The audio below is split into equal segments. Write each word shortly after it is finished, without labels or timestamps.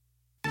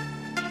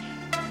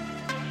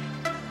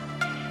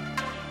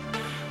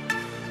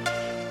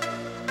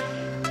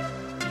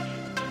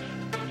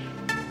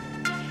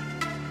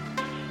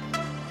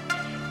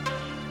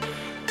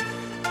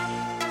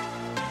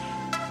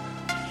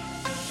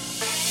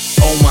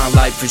know my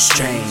life has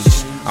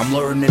changed. I'm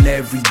learning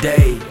every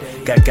day.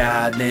 Got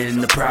God in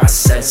the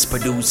process,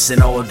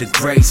 producing all the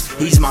grace.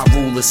 He's my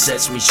ruler,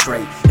 sets me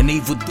straight. An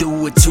evil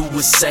do it to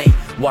a saint.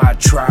 Why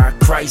try?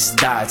 Christ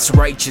died so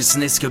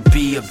righteousness could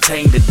be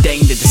obtained.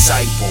 Ordained the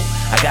disciple.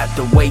 I got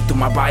to wait through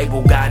my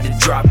Bible. Got to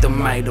drop the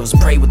idols.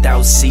 Pray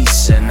without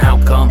ceasing.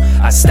 How come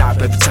I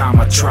stop every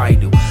time I try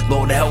to?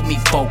 Lord, help me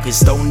focus.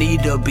 Don't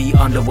need to be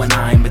under when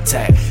I'm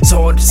attacked. It's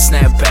hard to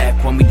snap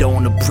back when we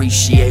don't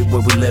appreciate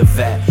where we live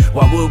at.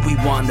 Why would we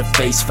want to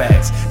face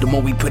facts? The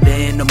more we put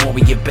in, the more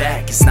we get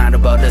back. It's not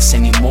about us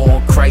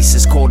anymore. Christ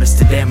has called us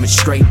to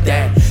demonstrate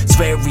that. It's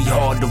very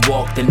hard to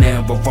walk the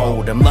narrow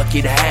road. I'm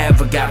lucky to have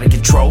a God in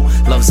control.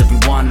 Loves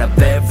everyone I've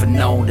ever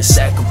known. The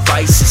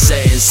sacrifice is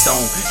set in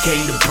stone.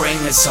 Came to bring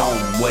us home,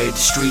 where the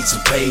streets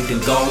are paved in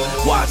gold.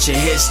 Watching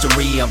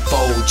history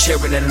unfold,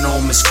 cheering at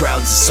enormous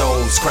crowds of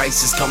souls.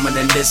 Christ is coming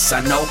in this,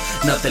 I know.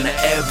 Nothing to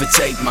ever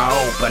take my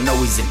hope. I know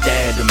he's a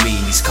dad to me,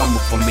 and he's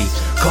coming for me.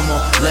 Come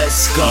on,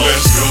 let's go.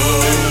 Let's go.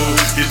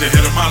 He's the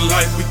head of my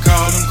life, we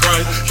call him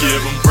Christ.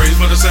 Give him praise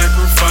for the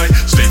sacrifice.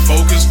 Stay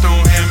focused on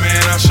him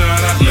and I shout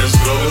out, let's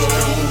go.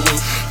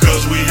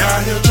 Cause we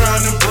out here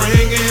trying to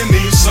bring in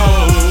these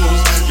souls.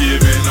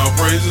 Giving all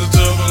praises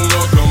to the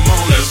Lord, come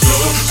on, let's go.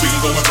 We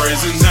can go and praise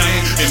his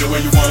name any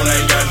way you want,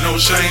 I ain't got no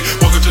shame.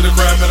 Welcome to the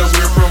crowd, better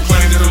we're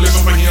proclaiming that are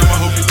living for him, I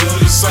hope you do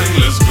the same.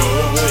 Let's go.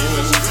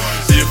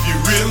 If you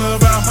real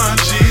about my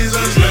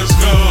Jesus, let's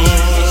go.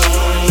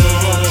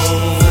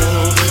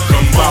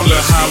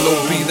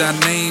 Hallowed be thy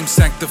name,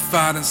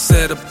 sanctified and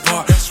set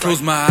apart.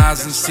 Close my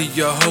eyes and see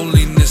your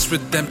holiness,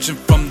 redemption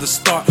from the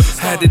start.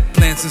 Had it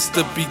planned since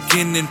the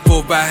beginning,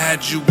 for I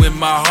had you in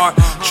my heart.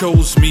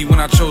 Chose me when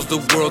I chose the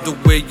world, the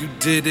way you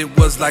did it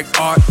was like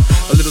art.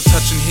 A little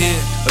touch in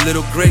here, a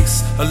little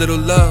grace, a little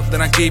love,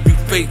 then I gave you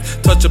faith.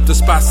 Touch up the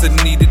spots that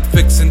needed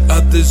fixing,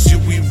 others you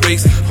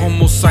erased.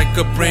 Almost like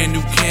a brand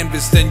new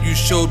canvas, then you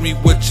showed me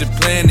what your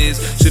plan is.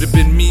 Should've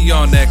been me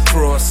on that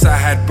cross, I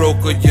had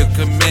broke all your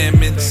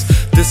commandments.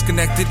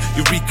 Disconnected,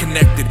 you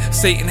reconnected.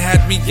 Satan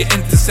had me, you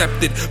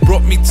intercepted.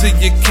 Brought me to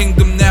your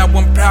kingdom, now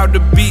I'm proud to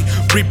be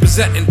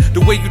representing. The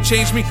way you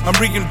changed me, I'm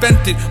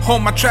reinvented. All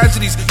my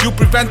tragedies, you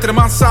prevented. I'm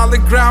on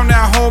solid ground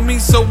now, homie,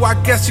 so I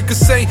guess you could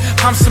say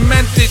I'm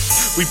cemented.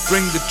 We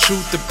bring the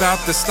truth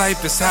about this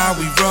life, is how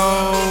we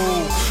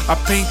roll. I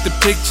paint the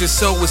picture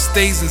so it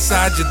stays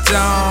inside your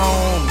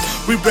dome.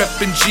 We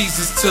reppin'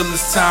 Jesus till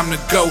it's time to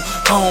go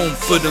home.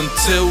 But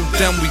until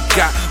then we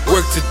got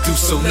work to do,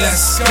 so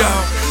let's go.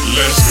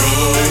 Let's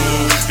go.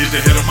 He's the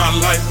head of my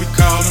life, we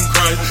call him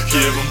Christ.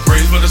 Give him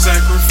praise for the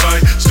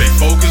sacrifice. Stay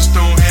focused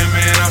on him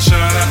and I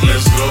shout out,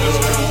 let's go.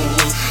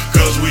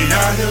 Cause we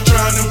out here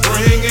trying to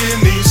bring in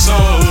these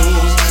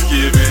souls.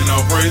 Giving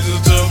all praises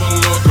to the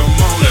Lord, come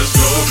on, let's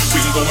go. We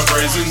can go and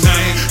praise his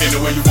name any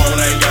way you want,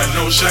 I ain't got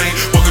no shame.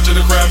 Welcome to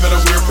the crowd, better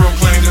we're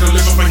proclaiming that are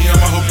living for him,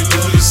 I hope you do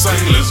the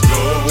same. Let's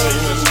go.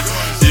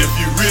 If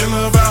you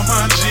real about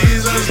my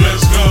Jesus,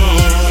 let's go.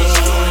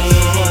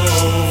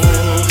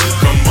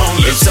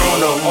 It's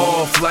on or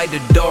off, light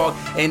or dark,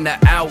 in the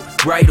out,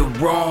 right or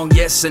wrong.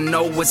 Yes or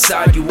no, what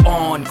side you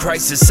on?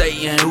 Christ is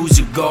Satan, who's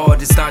your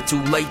God? It's not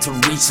too late to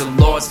reach the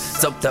lost.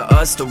 It's up to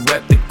us to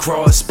rep the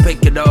cross.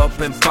 Pick it up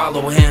and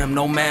follow him,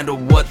 no matter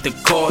what the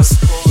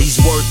cost. He's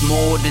worth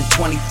more than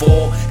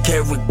 24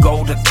 karat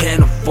gold I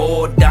can't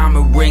afford.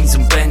 Diamond rings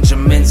and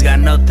Benjamins, got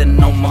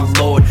nothing on my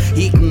Lord.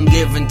 He can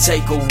give and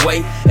take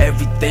away,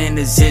 everything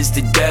is his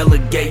to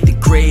delegate. The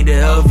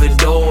creator of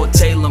it all,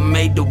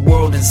 tailor-made the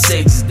world in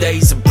 6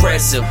 days.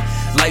 Impressive.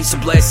 Life's a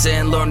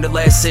blessing, learn the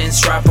lesson,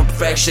 strive for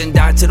perfection,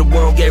 die to the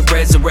world, get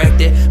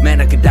resurrected.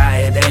 Man, I could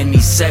die at any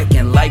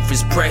second. Life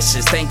is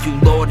precious, thank you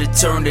Lord,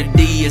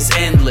 eternity is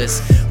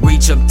endless.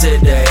 Reach up to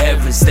the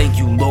heavens, thank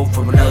you Lord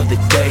for another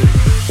day.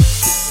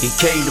 He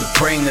came to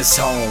bring us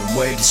home,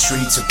 where the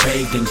streets are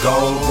paved in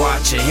gold.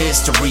 Watching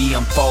history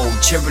unfold,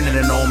 cheering at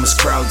enormous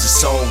crowds of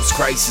souls.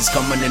 Christ is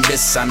coming in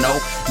this, I know.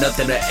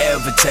 Nothing to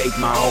ever take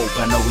my hope.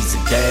 I know he's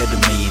a dad to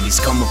me, and he's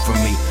coming for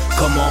me.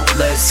 Come on,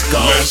 let's go.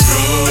 Let's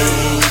go.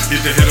 He's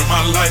the head of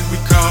my life, we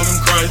call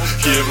him Christ.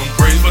 Give him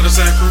praise for the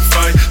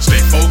sacrifice. Stay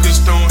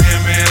focused on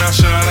him and I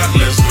shout out,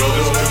 let's go.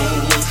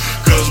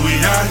 Cause we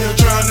out here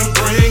trying to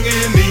bring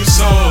in these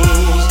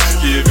souls.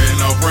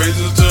 Giving all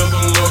praises to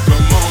the Lord,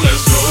 come on,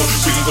 let's go.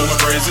 We can go and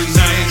praise his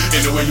name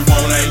any way you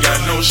want, I ain't got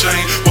no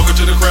shame. Welcome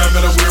to the crowd,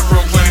 better